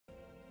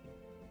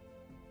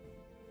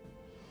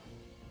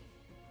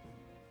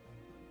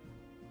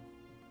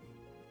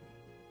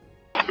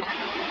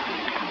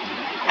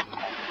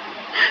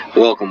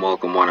Welcome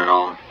one and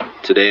all.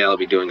 Today I'll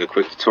be doing a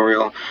quick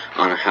tutorial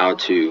on how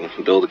to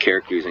build a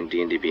character using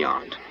D&D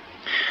Beyond.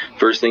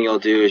 First thing you'll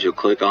do is you'll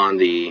click on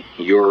the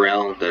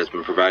URL that has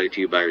been provided to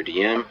you by your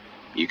DM.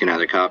 You can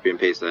either copy and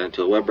paste that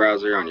into a web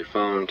browser on your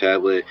phone,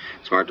 tablet,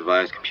 smart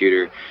device,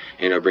 computer,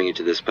 and it'll bring you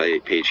to this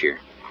page here.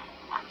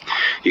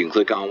 You can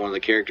click on one of the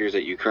characters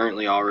that you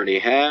currently already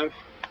have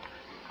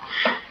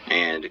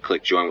and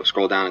click join.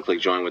 Scroll down and click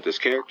join with this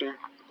character,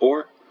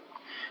 or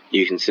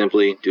you can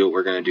simply do what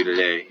we're going to do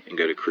today and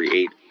go to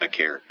create a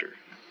character.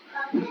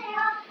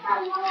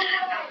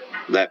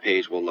 That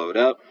page will load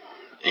up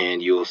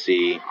and you will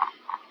see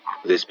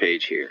this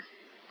page here.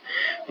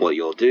 What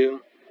you'll do,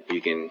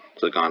 you can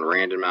click on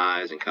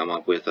randomize and come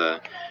up with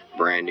a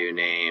brand new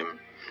name.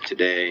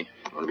 Today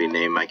I'm going to be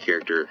naming my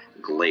character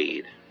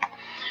Glade.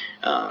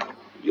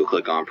 You'll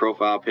click on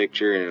profile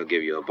picture and it'll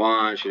give you a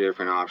bunch of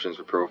different options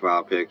for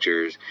profile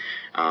pictures.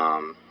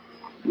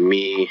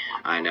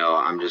 I know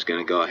I'm just going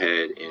to go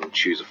ahead and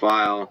choose a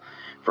file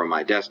from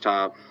my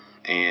desktop,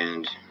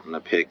 and I'm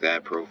going to pick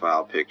that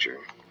profile picture.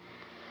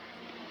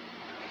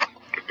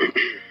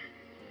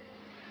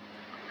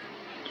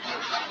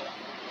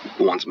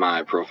 Once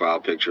my profile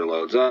picture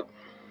loads up,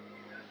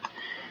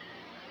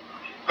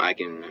 I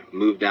can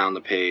move down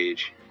the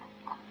page,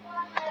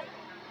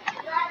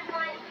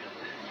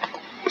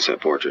 set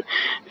portrait,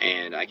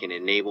 and I can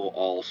enable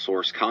all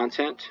source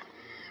content.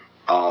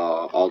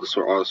 All the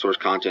source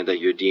content that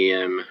your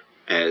DM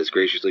has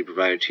graciously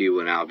provided to you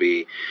will now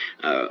be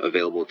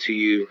available to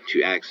you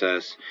to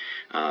access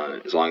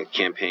as long as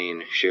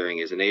campaign sharing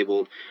is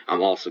enabled.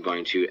 I'm also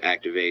going to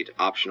activate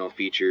optional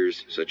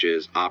features such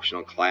as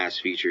optional class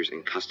features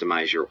and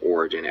customize your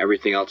origin.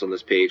 Everything else on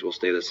this page will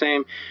stay the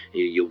same.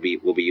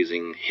 We'll be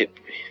using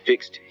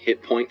fixed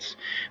hit points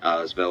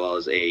as well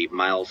as a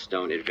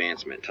milestone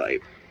advancement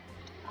type.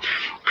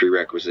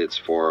 Prerequisites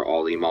for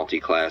all the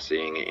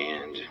multi-classing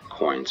and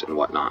coins and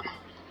whatnot.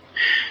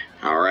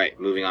 Alright,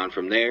 moving on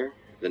from there,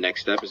 the next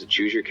step is to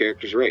choose your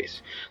character's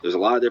race. There's a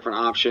lot of different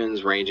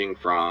options ranging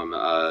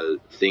from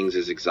things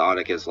as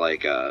exotic as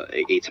like a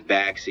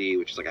tabaxi,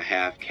 which is like a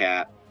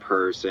half-cat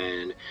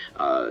person.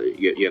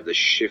 You have the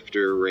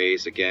shifter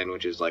race, again,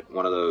 which is like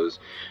one of those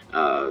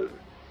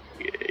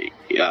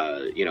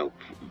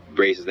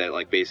races that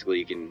like basically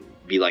you can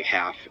be like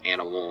half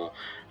animal,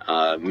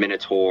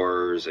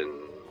 minotaurs and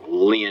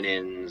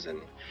leonins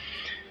and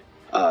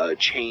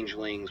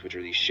changelings, which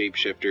are these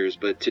shapeshifters.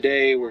 But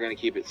today we're going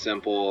to keep it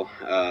simple.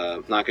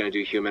 Not going to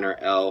do human or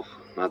elf,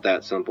 not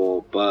that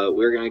simple, but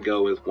we're going to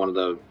go with one of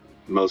the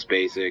most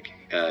basic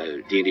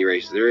D&D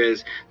races there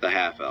is, the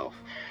half-elf.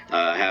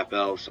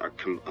 Half-elves are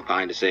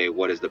combined to say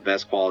what is the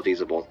best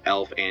qualities of both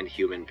elf and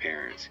human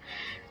parents.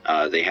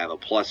 They have a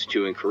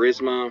 +2 in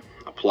charisma,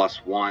 a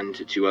 +1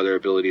 to 2 other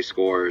ability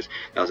scores.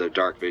 They also have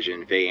dark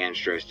vision, fey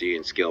ancestry,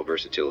 and skill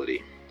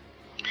versatility.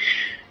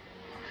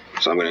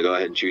 So I'm going to go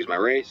ahead and choose my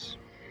race.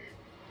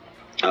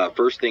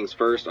 First things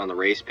first, on the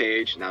race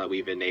page, now that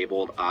we've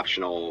enabled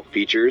optional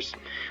features,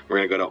 we're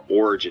going to go to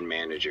Origin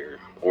Manager.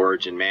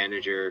 Origin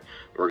Manager,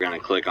 we're going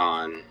to click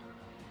on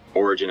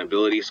Origin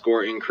Ability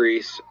Score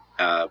Increase.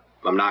 I'm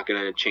not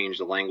going to change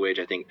the language.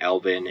 I think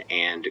Elven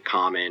and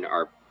Common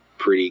are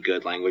pretty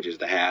good languages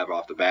to have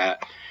off the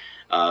bat.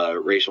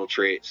 Racial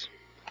traits.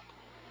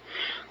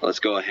 Let's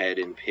go ahead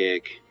and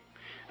pick...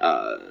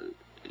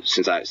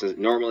 Since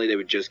normally they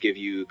would just give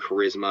you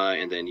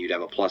charisma and then you'd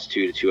have a +2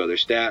 to 2 other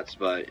stats,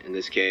 but in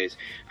this case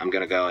I'm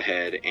going to go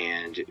ahead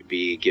and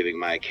be giving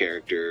my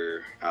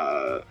character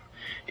a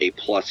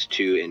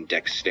 +2 in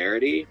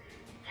dexterity,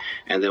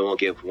 and then we'll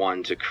give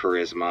 1 to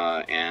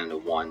charisma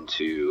and 1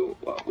 to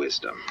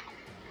wisdom.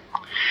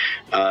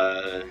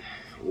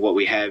 What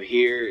we have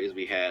here is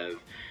we have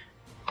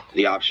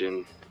the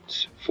option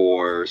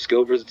for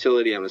skill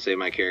versatility. I'm going to say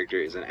my character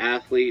is an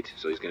athlete,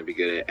 so he's going to be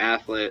good at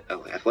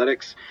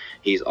athletics.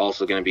 He's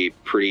also going to be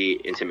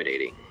pretty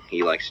intimidating.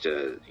 He likes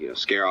to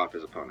scare off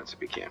his opponents if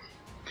he can.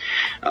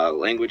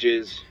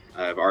 Languages,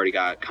 I've already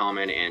got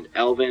Common and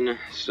Elven,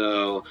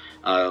 so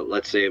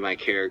let's say my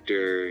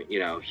character,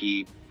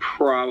 he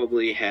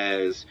probably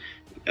has,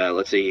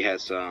 let's say he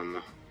has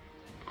some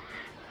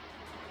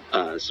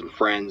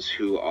friends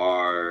who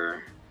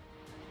are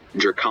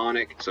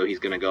Draconic, so he's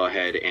going to go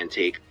ahead and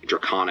take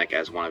Draconic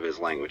as one of his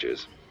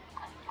languages.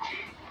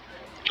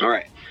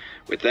 Alright,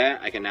 with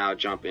that I can now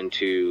jump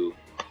into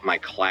my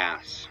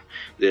class.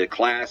 The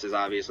class is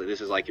obviously,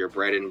 this is like your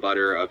bread and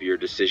butter of your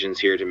decisions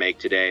here to make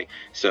today.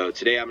 So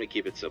today I'm going to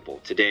keep it simple.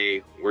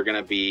 Today we're going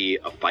to be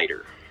a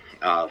fighter.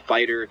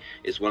 Fighter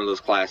is one of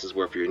those classes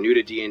where if you're new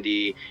to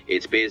D&D,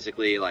 it's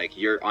basically like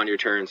you're on your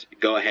turns,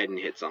 go ahead and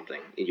hit something.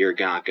 You're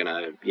not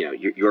gonna,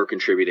 you're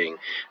contributing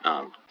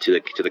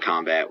to the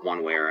combat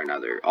one way or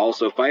another.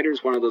 Also, fighter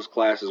is one of those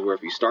classes where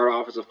if you start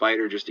off as a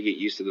fighter just to get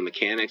used to the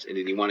mechanics, and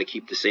then you want to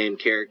keep the same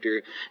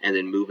character and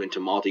then move into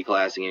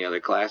multi-classing any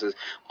other classes,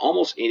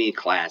 almost any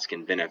class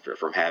can benefit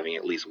from having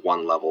at least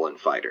one level in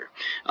fighter.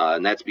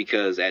 And that's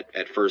because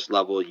at first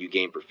level you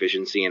gain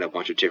proficiency in a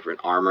bunch of different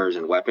armors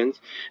and weapons,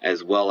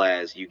 as well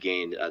as you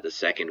gain the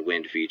second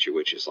wind feature,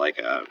 which is like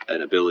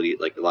an ability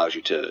like allows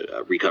you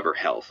to recover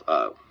health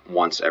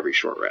once every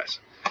short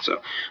rest. So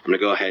I'm going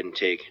to go ahead and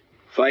take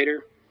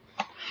fighter.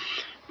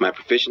 My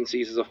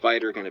proficiencies as a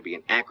fighter are going to be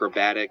in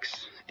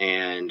acrobatics,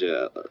 and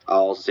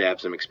I'll also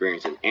have some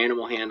experience in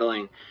animal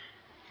handling.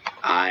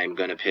 I'm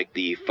going to pick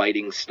the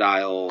fighting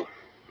style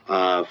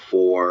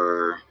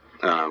actually,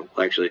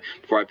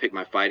 before I pick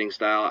my fighting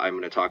style, I'm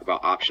going to talk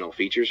about optional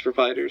features for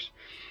fighters.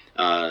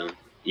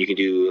 You can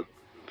do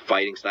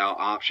fighting style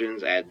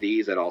options, add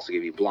these that also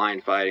give you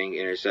blind fighting,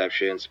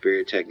 interception,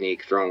 spirit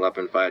technique, thrown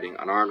weapon fighting,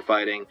 unarmed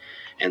fighting,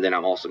 and then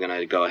I'm also going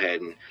to go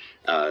ahead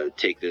and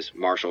take this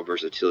martial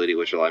versatility,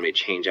 which will allow me to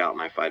change out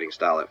my fighting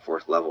style at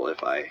 4th level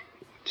if I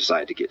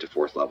decide to get to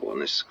 4th level in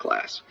this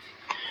class.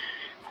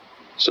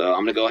 So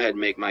I'm going to go ahead and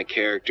make my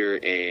character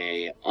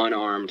a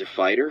unarmed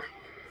fighter.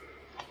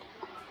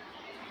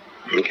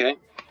 Okay.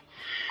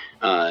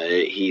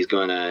 He's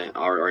going to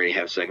already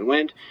have second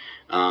wind.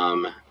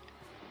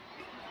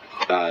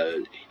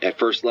 At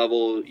 1st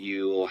level,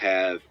 you will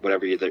have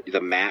whatever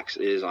the max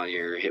is on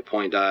your hit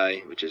point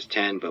die, which is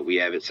 10, but we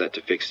have it set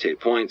to fixed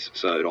hit points,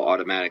 so it'll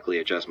automatically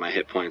adjust my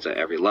hit points at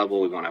every level.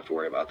 We won't have to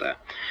worry about that.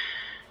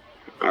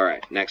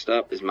 Alright, next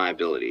up is my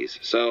abilities.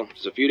 So,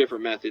 there's a few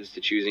different methods to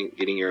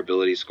getting your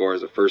ability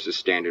scores. The first is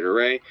standard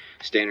array.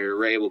 Standard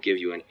array will give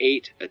you an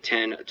 8, a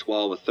 10, a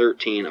 12, a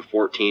 13, a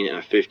 14, and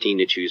a 15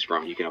 to choose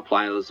from. You can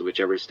apply those to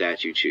whichever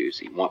stats you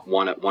choose. You want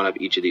one of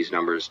each of these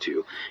numbers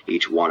to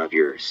each one of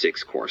your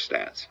 6 core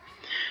stats.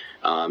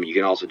 You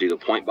can also do the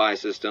point buy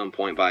system.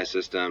 Point buy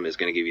system is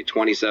going to give you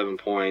 27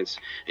 points,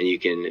 and you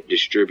can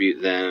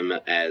distribute them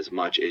as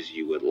much as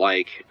you would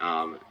like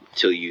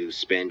till you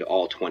spend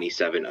all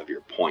 27 of your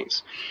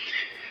points.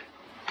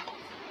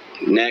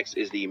 Next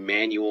is the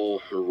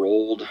manual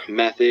rolled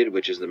method,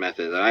 which is the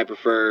method that I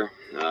prefer.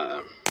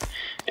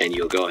 And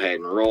you'll go ahead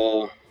and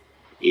roll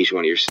each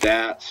one of your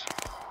stats.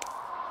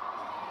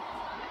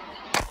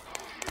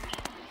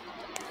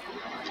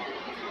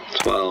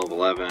 $12,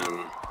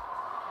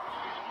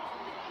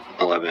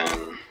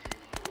 $11.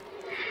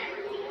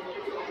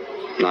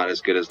 Not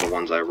as good as the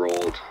ones I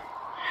rolled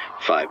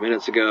 5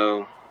 minutes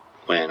ago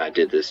when I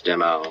did this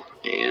demo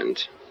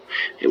and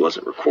it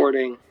wasn't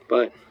recording,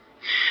 but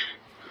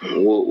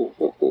we'll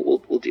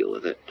deal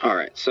with it.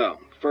 Alright, so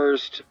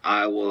first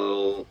I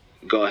will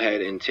go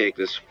ahead and take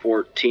this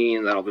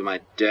 14, that'll be my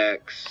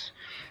dex.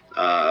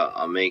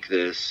 I'll make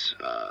this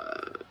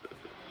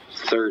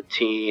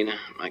 13,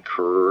 my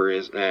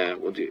charisma,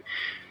 we'll do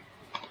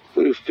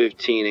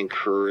 15 in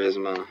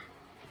charisma.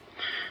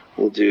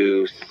 We'll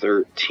do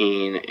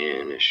 13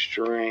 in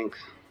strength,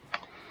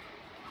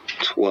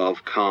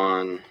 12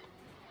 con,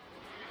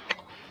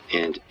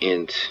 and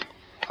int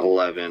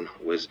 11,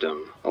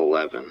 wisdom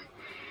 11.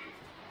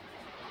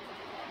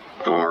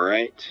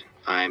 Alright,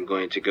 I'm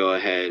going to go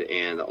ahead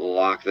and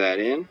lock that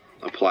in,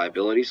 apply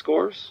ability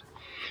scores.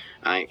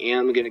 I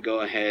am going to go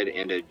ahead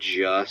and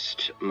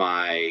adjust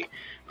my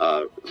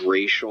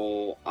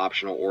racial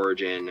optional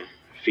origin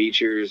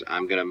features.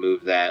 I'm going to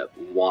move that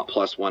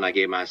 +1 I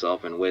gave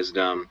myself in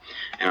wisdom,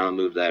 and I'll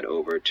move that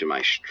over to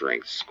my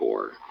strength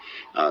score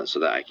so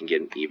that I can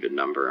get an even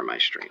number in my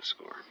strength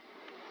score.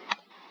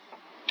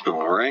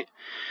 Alright,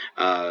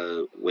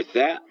 with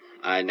that,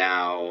 I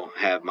now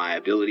have my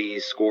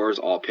abilities scores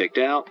all picked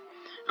out.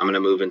 I'm going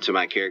to move into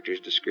my character's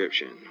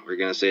description. We're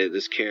going to say that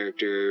this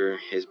character,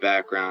 his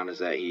background is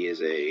that he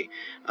is a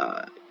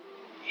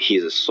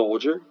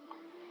soldier.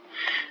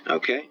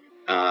 Okay.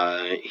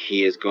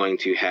 He is going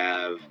to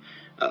have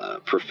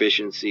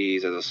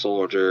proficiencies as a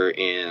soldier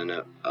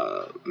in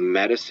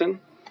medicine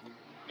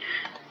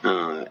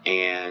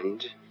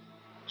and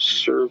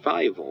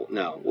survival.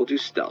 No, we'll do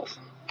stealth.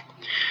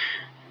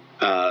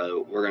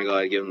 We're going to go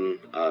ahead and give him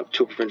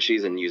 2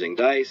 proficiencies in using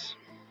dice.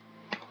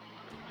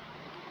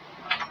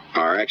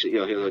 Or actually,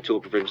 he'll have a tool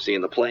proficiency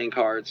in the playing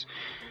cards.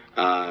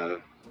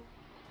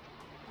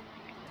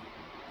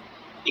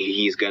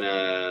 He's going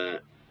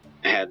to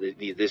have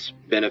this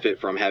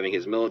benefit from having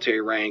his military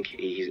rank.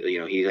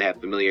 He'll have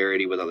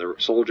familiarity with other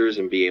soldiers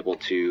and be able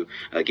to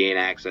gain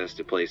access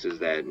to places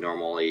that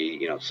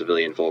normally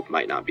civilian folk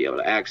might not be able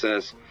to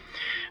access.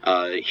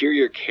 Here are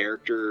your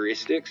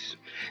characteristics.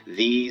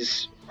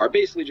 These are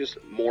basically just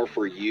more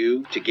for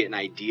you to get an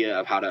idea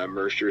of how to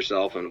immerse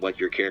yourself in what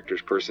your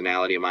character's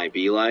personality might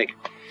be like.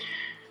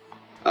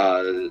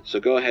 So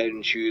go ahead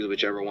and choose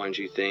whichever ones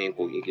you think.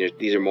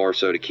 These are more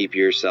so to keep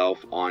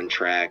yourself on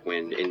track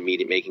when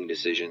making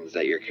decisions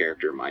that your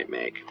character might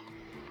make.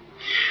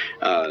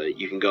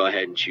 You can go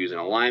ahead and choose an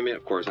alignment.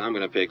 Of course, I'm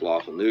going to pick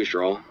lawful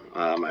neutral.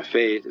 My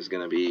faith is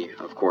going to be,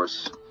 of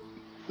course,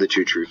 the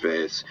true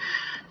faith.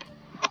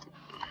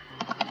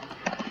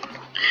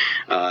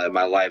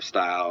 My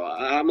lifestyle,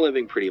 I'm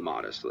living pretty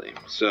modestly.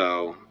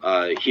 So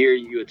here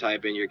you would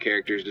type in your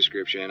character's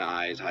description: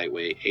 eyes, height,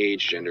 weight,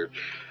 age, gender.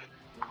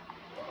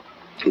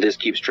 This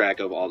keeps track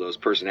of all those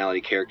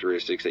personality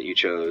characteristics that you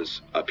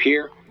chose up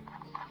here.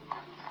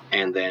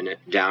 And then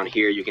down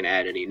here you can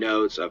add any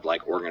notes of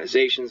like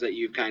organizations that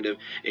you've kind of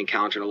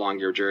encountered along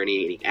your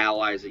journey, any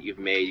allies that you've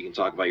made. You can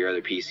talk about your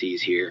other PCs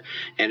here,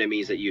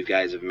 enemies that you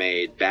guys have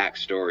made,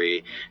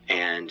 backstory,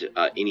 and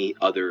any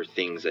other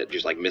things that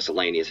just like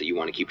miscellaneous that you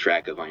want to keep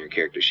track of on your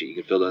character sheet. You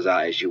can fill those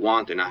out as you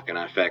want. They're not going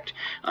to affect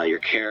your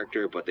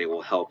character, but they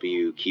will help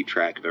you keep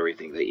track of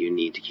everything that you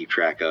need to keep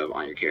track of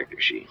on your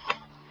character sheet.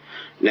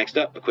 Next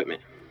up,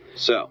 equipment.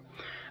 So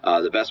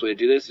the best way to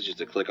do this is just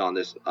to click on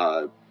this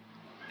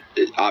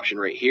option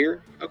right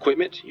here,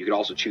 equipment. You could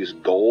also choose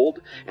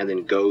gold and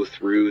then go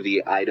through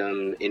the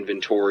item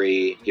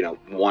inventory, you know,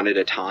 one at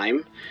a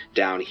time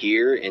down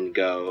here and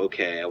go,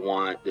 okay, I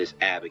want this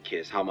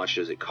abacus. How much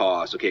does it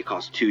cost? Okay, it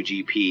costs 2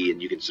 GP,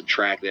 and you can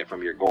subtract that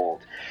from your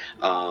gold.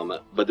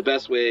 But the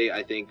best way,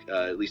 I think,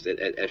 at least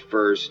at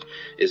first,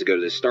 is to go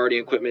to the starting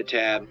equipment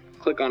tab,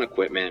 click on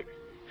equipment.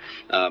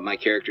 My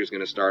character is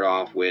going to start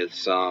off with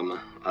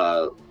some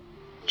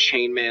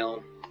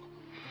chainmail.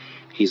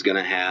 He's going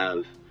to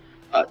have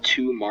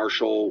 2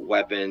 martial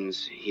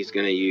weapons. He's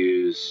going to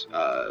use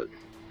a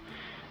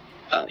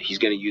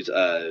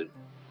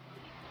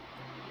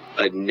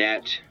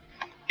net,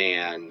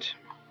 and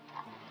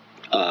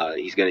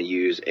he's going to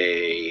use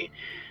a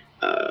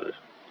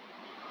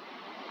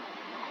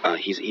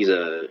he's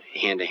a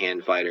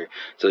hand-to-hand fighter,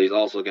 so he's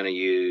also going to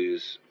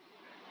use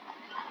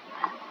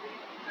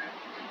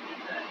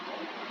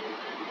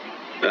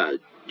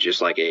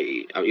just like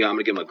a, I'm going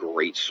to give him a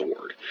great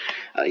sword.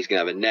 He's going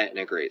to have a net and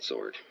a great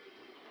sword.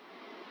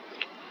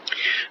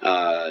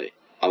 I'm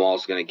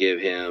also going to give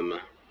him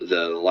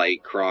the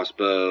light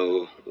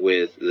crossbow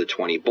with the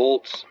 20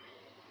 bolts.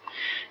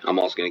 I'm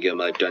also going to give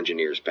him a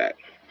Dungeoneer's pack.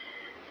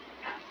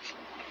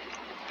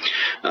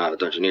 The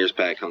Dungeoneer's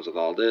pack comes with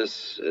all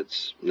this.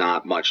 It's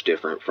not much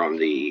different from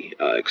the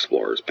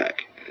Explorer's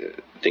pack.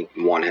 I think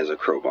one has a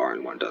crowbar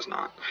and one does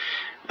not.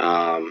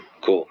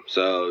 Cool.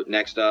 So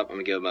next up, I'm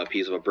going to give him a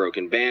piece of a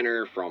broken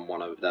banner from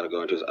one of that'll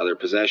go into his other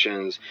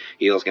possessions.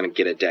 He's also going to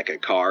get a deck of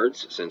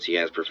cards since he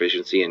has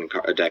proficiency in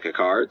a deck of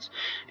cards,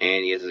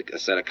 and he has a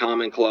set of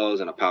common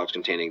clothes and a pouch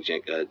containing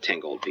 10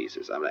 gold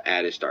pieces. I'm going to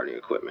add his starting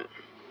equipment.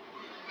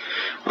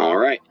 All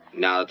right.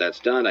 Now that that's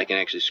done, I can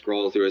actually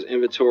scroll through his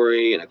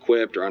inventory and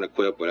equip or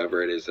unequip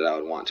whatever it is that I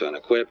would want to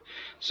unequip.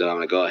 So I'm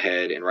going to go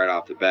ahead and right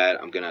off the bat,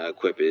 I'm going to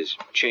equip his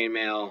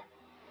chainmail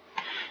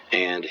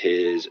and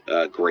his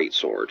great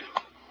sword.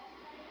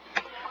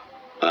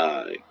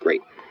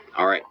 Great.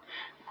 All right.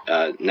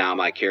 Now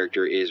my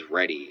character is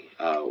ready.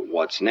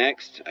 What's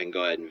next? I can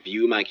go ahead and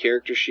view my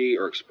character sheet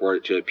or export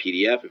it to a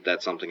PDF if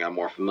that's something I'm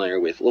more familiar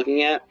with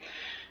looking at.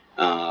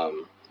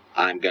 I'm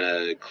going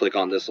to click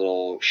on this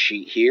little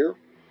sheet here.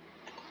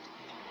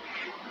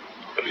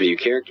 View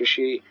character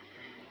sheet.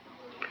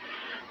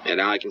 And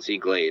now I can see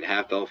Glade,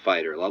 half-elf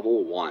fighter,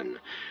 level 1.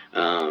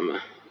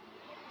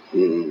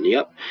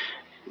 Yep.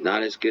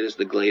 Not as good as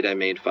the Glade I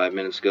made 5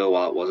 minutes ago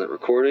while it wasn't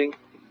recording,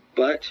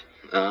 but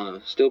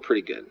still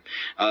pretty good.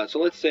 So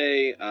let's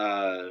say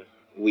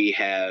we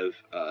have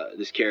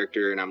this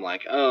character, and I'm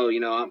like, oh, you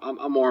know,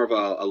 I'm more of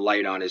a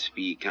light on his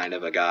feet kind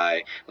of a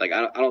guy. Like,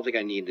 I don't think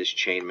I need this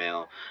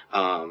chainmail.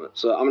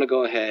 So I'm going to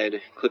go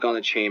ahead, click on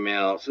the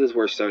chainmail. So this is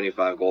worth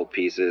 75 gold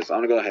pieces. I'm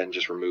going to go ahead and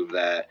just remove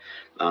that.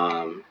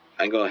 I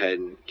can go ahead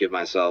and give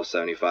myself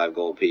 75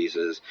 gold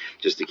pieces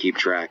just to keep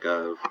track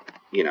of,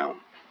 you know,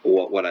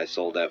 what I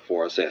sold that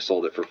for. Say I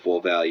sold it for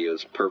full value.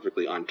 It's a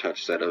perfectly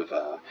untouched set of,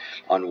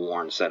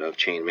 unworn set of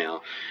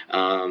chainmail.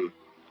 I'm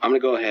going to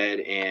go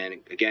ahead and,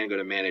 again, go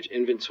to Manage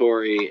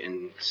Inventory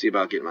and see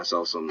about getting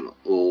myself some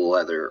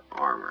leather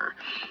armor.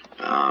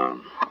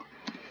 I'm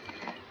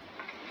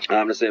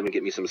going to say I'm going to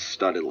get me some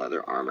studded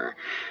leather armor.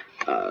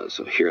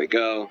 So here I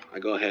go. I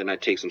go ahead and I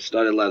take some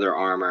studded leather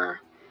armor.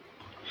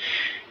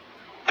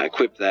 I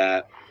equip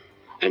that.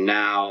 And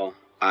now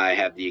I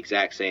have the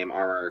exact same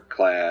armor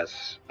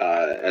class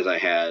as I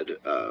had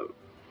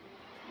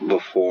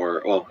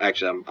before. Well,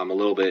 actually, I'm a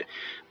little bit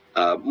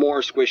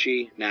more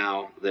squishy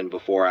now than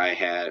before I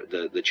had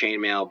the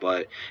chainmail,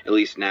 but at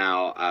least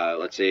now,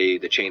 let's say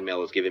the chainmail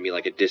was giving me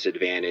like a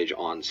disadvantage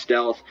on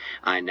stealth.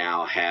 I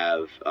now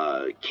have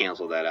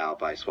canceled that out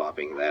by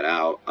swapping that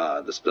out.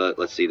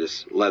 Let's see,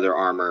 this leather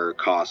armor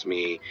cost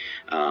me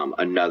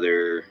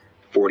another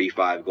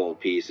 45 gold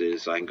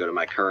pieces, so I can go to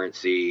my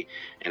currency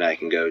and I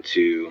can go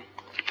to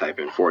type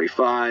in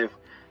 45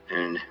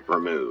 and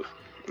remove.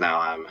 Now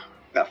I'm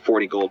got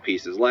 40 gold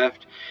pieces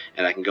left,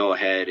 and I can go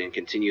ahead and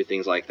continue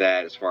things like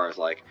that as far as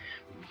like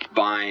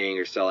buying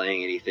or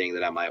selling anything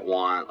that I might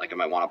want. Like I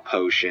might want a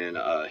potion,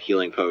 a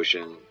healing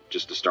potion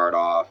just to start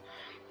off.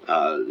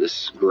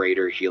 This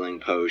greater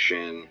healing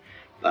potion,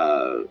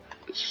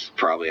 it's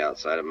probably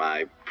outside of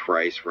my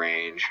price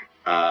range.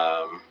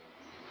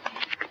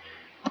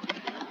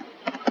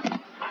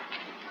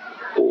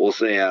 We'll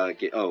say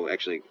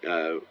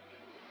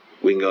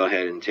we can go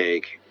ahead and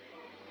take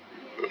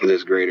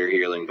this greater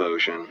healing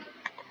potion,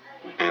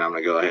 and I'm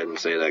going to go ahead and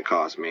say that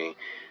cost me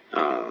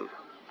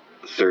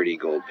 30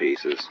 gold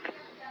pieces.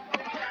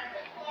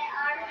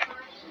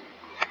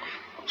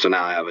 So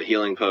now I have a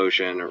healing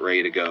potion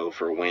ready to go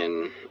for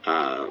when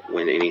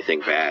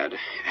anything bad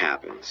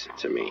happens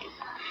to me.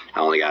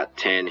 I only got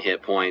 10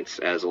 hit points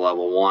as a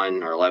level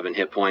 1, or 11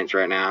 hit points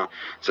right now,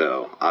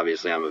 so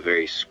obviously I'm a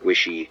very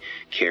squishy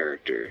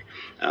character.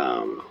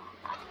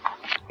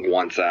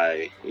 Once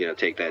I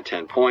take that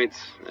 10 points,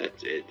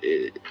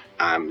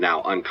 I'm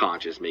now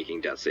unconscious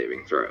making death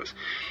saving throws.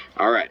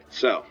 Alright,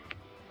 so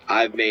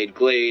I've made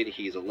Glade.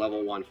 He's a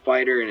level 1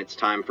 fighter, and it's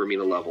time for me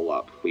to level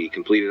up. We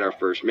completed our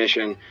first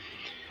mission.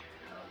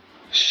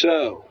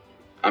 So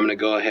I'm going to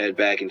go ahead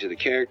back into the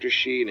character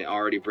sheet, and it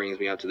already brings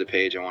me up to the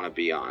page I want to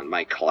be on,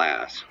 my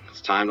class.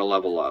 It's time to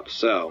level up.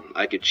 So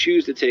I could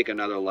choose to take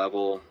another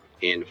level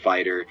in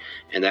fighter,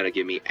 and that'll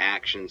give me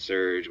action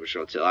surge, which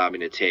will allow me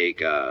to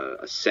take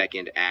a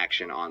second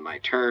action on my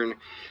turn.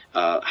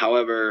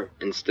 However,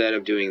 instead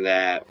of doing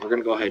that, we're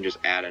going to go ahead and just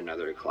add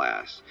another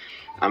class.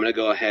 I'm going to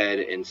go ahead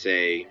and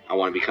say I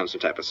want to become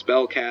some type of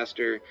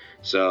spellcaster.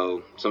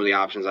 So some of the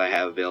options I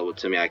have available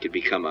to me, I could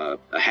become a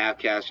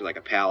half-caster, like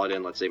a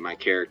paladin. Let's say my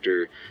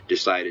character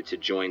decided to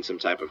join some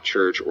type of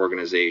church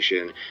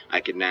organization. I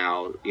could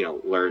now,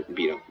 learn,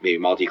 maybe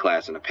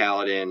multi-class in a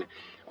paladin.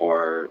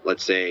 Or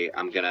let's say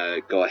I'm going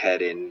to go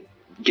ahead and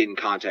get in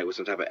contact with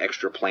some type of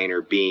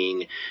extraplanar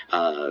being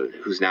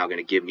who's now going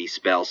to give me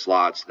spell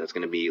slots. That's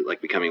going to be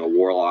like becoming a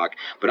warlock.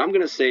 But I'm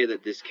going to say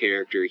that this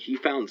character, he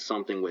found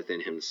something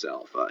within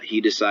himself.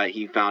 He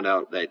found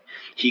out that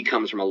he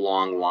comes from a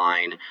long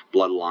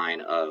bloodline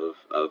of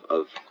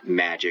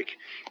magic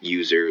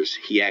users.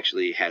 He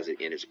actually has it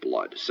in his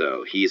blood.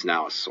 So he's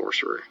now a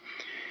sorcerer.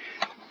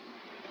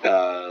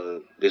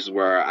 This is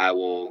where I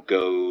will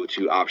go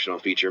to optional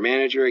feature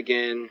manager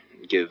again,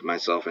 give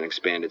myself an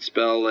expanded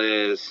spell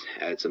list,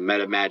 add some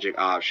meta magic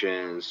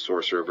options,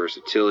 sorcerer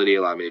versatility,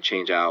 allow me to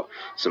change out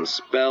some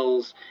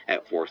spells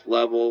at 4th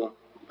level,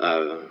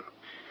 and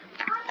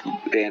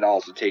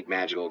also take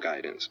magical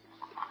guidance,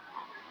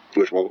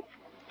 which won't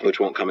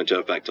come into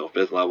effect till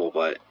 5th level,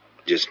 but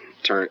just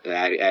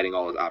adding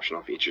all those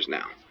optional features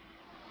now.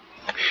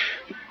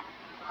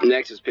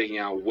 Next is picking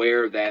out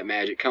where that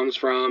magic comes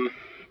from.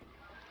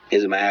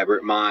 Is it my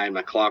aberrant mind,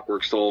 my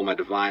clockwork soul, my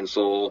divine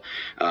soul?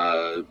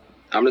 I'm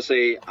going to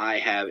say I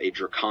have a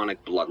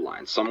draconic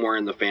bloodline. Somewhere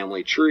in the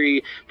family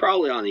tree,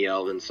 probably on the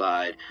elven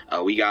side,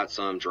 we got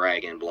some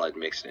dragon blood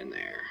mixed in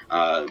there.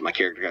 My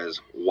character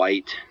has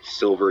white,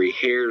 silvery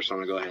hair, so I'm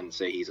going to go ahead and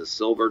say he's a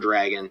silver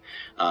dragon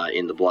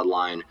in the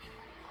bloodline.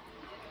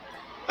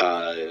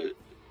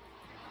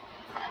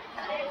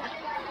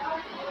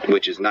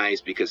 Which is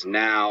nice because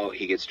now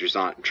he gets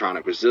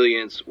draconic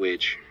resilience,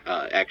 which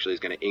actually is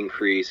going to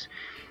increase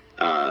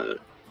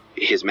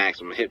his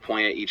maximum hit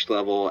point at each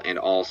level, and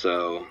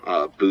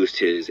also boost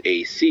his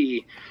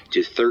AC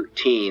to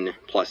 13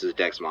 plus his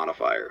dex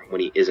modifier when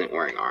he isn't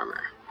wearing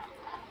armor.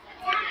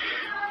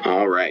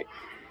 Alright,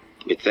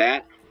 with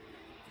that,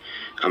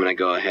 I'm going to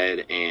go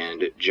ahead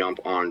and jump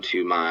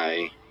onto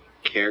my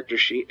character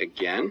sheet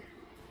again.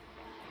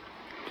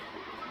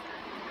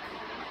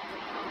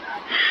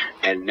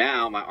 And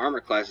now my armor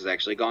class has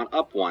actually gone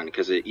up 1,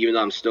 because even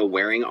though I'm still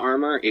wearing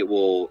armor, it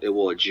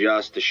will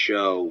adjust to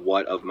show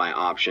what of my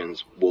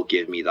options will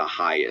give me the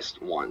highest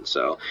one.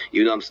 So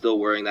even though I'm still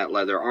wearing that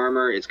leather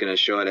armor, it's going to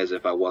show it as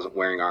if I wasn't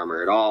wearing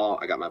armor at all.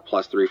 I got my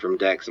 +3 from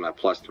dex and my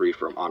 +3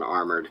 from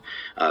unarmored,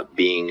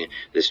 being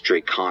this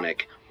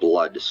draconic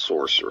blood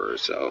sorcerer.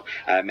 So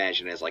I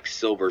imagine it as like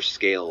silver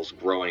scales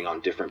growing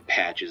on different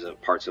patches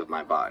of parts of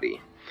my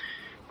body.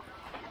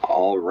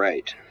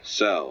 Alright,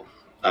 so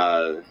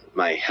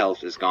my health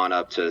has gone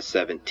up to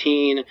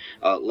 17.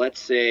 Let's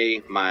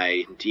say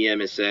my DM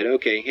has said,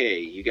 okay, hey,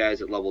 you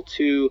guys at level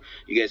 2,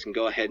 you guys can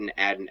go ahead and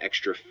add an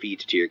extra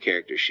feat to your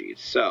character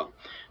sheets. So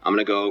I'm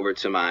going to go over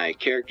to my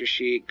character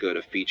sheet, go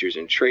to features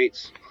and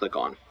traits, click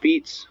on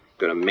feats,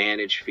 go to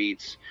manage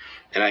feats,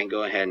 and I can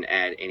go ahead and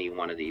add any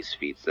one of these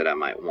feats that I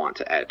might want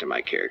to add to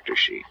my character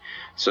sheet.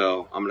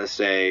 So I'm going to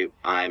say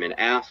I'm an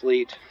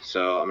athlete,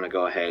 so I'm going to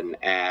go ahead and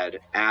add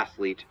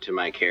athlete to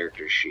my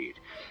character sheet.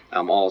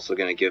 I'm also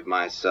going to give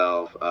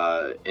myself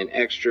an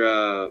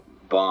extra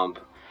bump.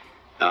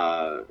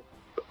 We'll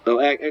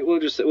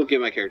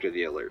give my character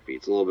the alert feat.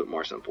 It's a little bit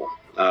more simple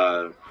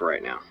for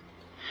right now.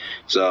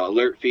 So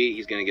alert feat,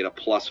 he's going to get a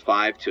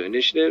 +5 to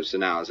initiative. So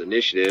now his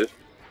initiative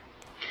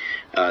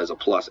is a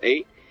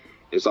 +8.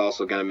 It's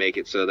also going to make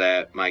it so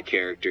that my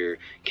character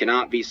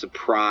cannot be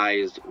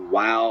surprised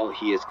while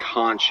he is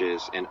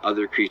conscious, and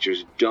other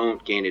creatures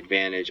don't gain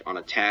advantage on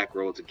attack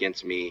rolls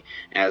against me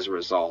as a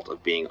result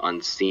of being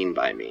unseen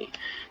by me.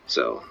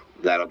 So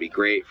that'll be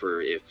great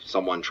for if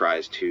someone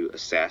tries to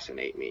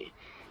assassinate me.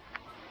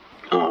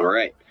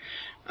 Alright,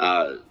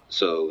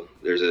 so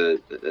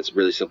that's a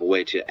really simple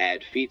way to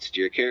add feats to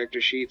your character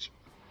sheets.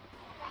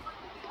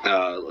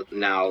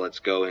 Now let's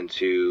go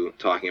into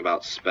talking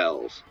about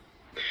spells.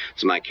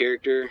 So my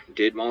character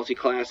did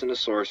multi-class and a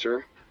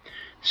sorcerer,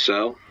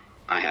 so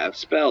I have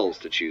spells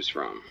to choose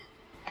from.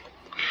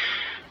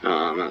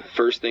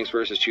 First things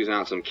first is choosing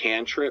out some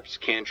cantrips.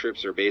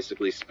 Cantrips are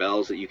basically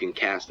spells that you can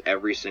cast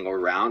every single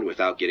round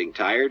without getting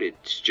tired.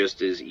 It's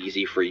just as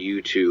easy for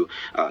you to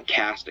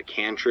cast a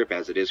cantrip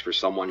as it is for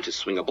someone to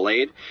swing a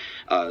blade.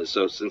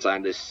 So since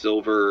I'm this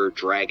silver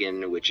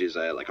dragon, which is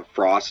like a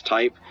frost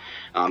type,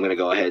 I'm going to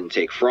go ahead and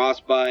take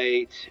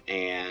Frostbite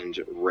and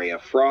Ray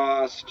of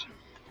Frost.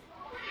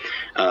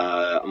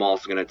 I'm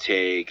also going to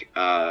take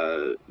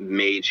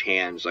Mage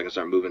Hand, so I can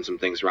start moving some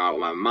things around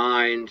with my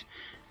mind,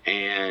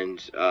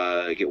 and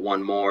get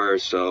one more.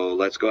 So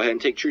let's go ahead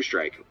and take True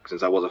Strike.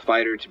 Since I was a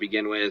fighter to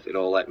begin with,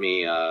 it'll let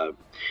me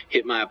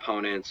hit my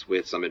opponents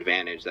with some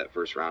advantage that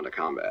first round of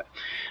combat.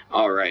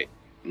 Alright,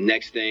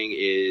 next thing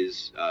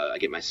is I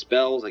get my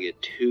spells. I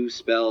get 2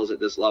 spells at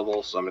this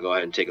level, so I'm going to go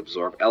ahead and take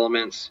Absorb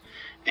Elements.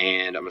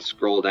 And I'm going to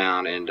scroll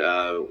down, and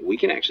we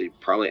can actually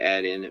probably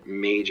add in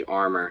Mage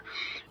Armor.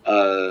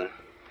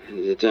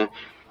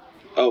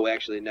 Oh,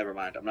 actually, never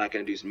mind. I'm not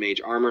going to do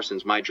Mage Armor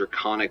since my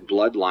Draconic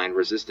Bloodline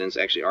resistance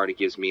actually already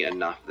gives me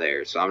enough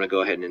there. So I'm going to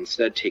go ahead and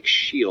instead take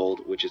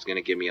Shield, which is going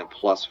to give me a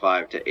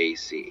 +5 to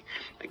AC.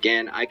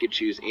 Again, I could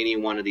choose any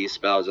one of these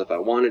spells if I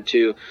wanted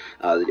to.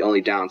 The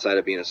only downside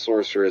of being a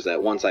sorcerer is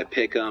that once I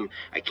pick them,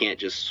 I can't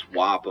just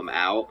swap them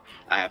out.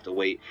 I have to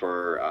wait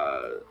for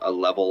a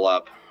level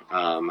up.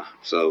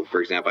 So,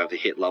 for example, I have to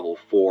hit level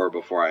 4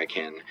 before I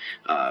can,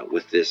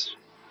 with this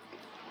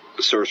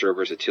sorcerer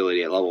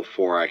versatility at level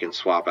 4, I can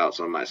swap out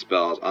some of my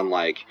spells,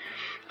 unlike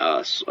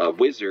a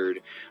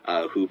wizard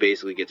who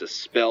basically gets a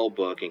spell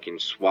book and can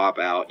swap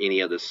out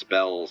any of the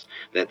spells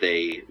that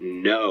they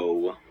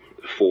know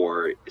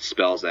for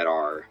spells that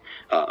are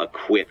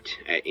equipped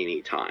at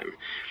any time.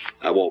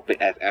 Well,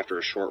 after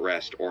a short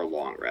rest or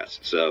long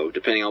rest. So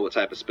depending on what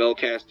type of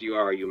spellcast you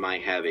are, you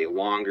might have a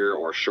longer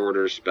or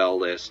shorter spell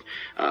list.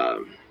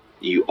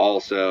 You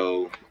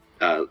also,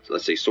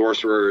 let's say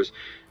sorcerers,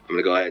 I'm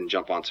going to go ahead and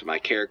jump onto my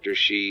character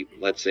sheet.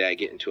 Let's say I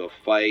get into a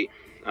fight.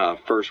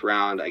 First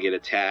round, I get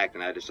attacked,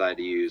 and I decide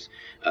to use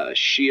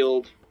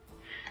Shield.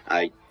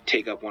 I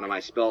take up one of my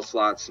spell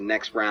slots.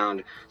 Next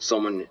round,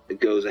 someone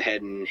goes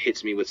ahead and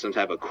hits me with some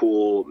type of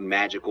cool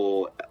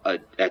magical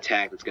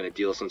attack that's going to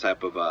deal some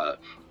type of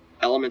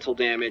elemental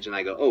damage, and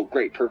I go, oh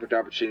great, perfect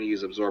opportunity to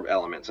use Absorb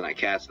Elements, and I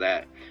cast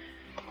that.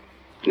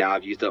 Now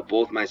I've used up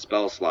both my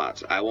spell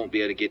slots. I won't be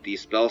able to get these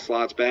spell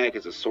slots back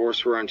as a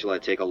sorcerer until I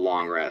take a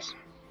long rest.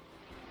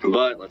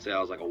 But let's say I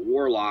was like a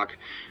warlock,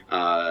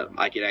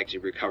 I could actually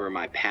recover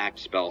my packed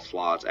spell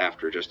slots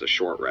after just a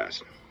short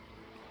rest.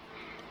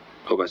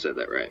 Hope I said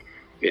that right.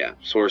 Yeah,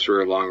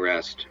 sorcerer, long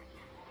rest.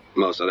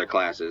 Most other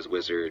classes,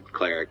 wizard,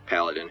 cleric,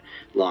 paladin,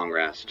 long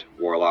rest.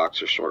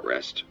 Warlocks or short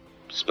rest.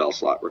 Spell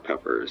slot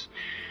recovers.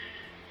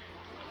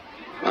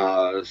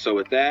 So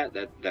with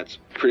that's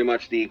pretty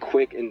much the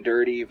quick and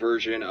dirty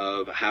version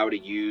of how to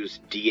use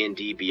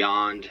D&D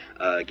Beyond.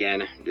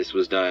 Again, this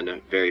was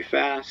done very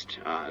fast,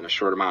 in a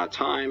short amount of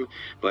time,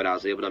 but I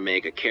was able to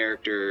make a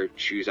character,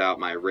 choose out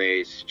my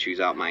race,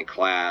 choose out my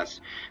class,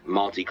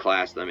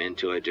 multi-class them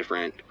into a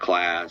different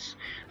class,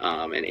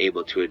 and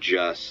able to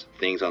adjust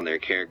things on their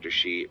character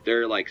sheet.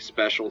 There are like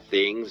special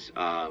things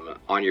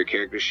on your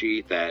character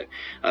sheet that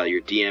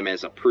your DM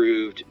has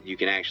approved. You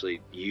can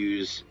actually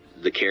use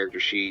the character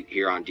sheet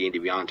here on D&D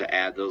Beyond to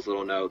add those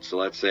little notes. So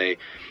let's say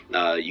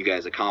you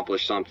guys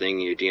accomplish something,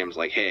 and your DM's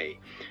like, hey,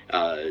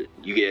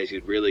 you guys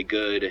did really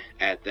good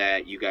at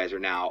that. You guys are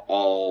now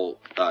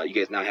you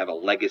guys now have a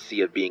legacy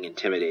of being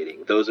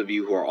intimidating. Those of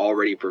you who are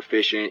already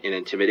proficient in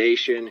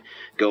intimidation,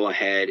 go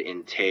ahead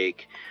and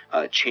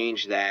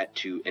change that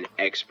to an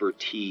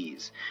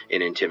expertise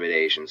in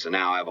intimidation. So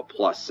now I have a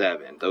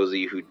 +7. Those of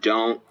you who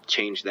don't,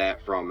 change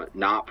that from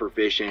not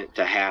proficient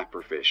to half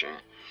proficient.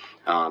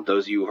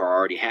 Those of you who are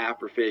already half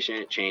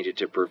proficient, change it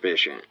to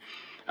proficient.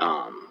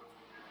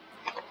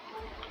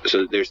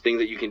 So there's things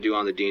that you can do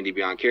on the D&D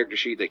Beyond character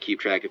sheet that keep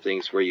track of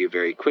things for you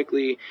very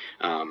quickly,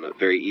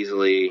 very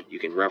easily. You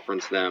can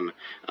reference them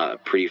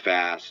pretty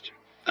fast.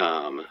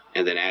 And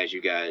then as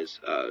you guys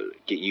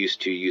get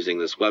used to using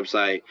this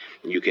website,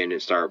 you can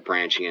start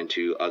branching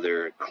into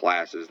other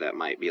classes that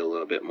might be a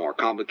little bit more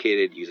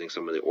complicated, using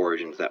some of the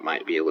origins that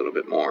might be a little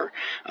bit more,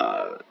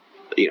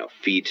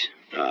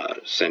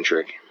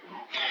 feat-centric.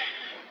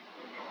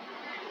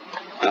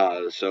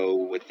 So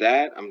with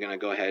that, I'm going to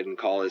go ahead and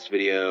call this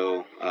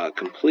video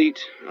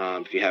complete.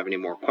 If you have any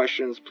more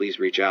questions, please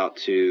reach out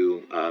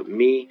to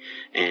me,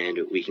 and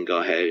we can go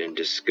ahead and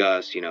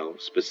discuss,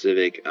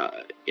 specific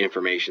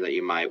information that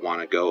you might want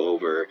to go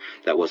over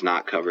that was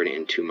not covered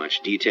in too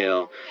much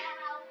detail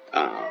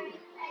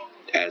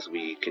as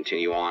we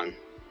continue on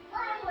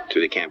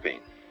through the campaign.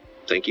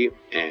 Thank you,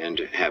 and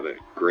have a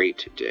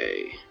great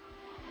day.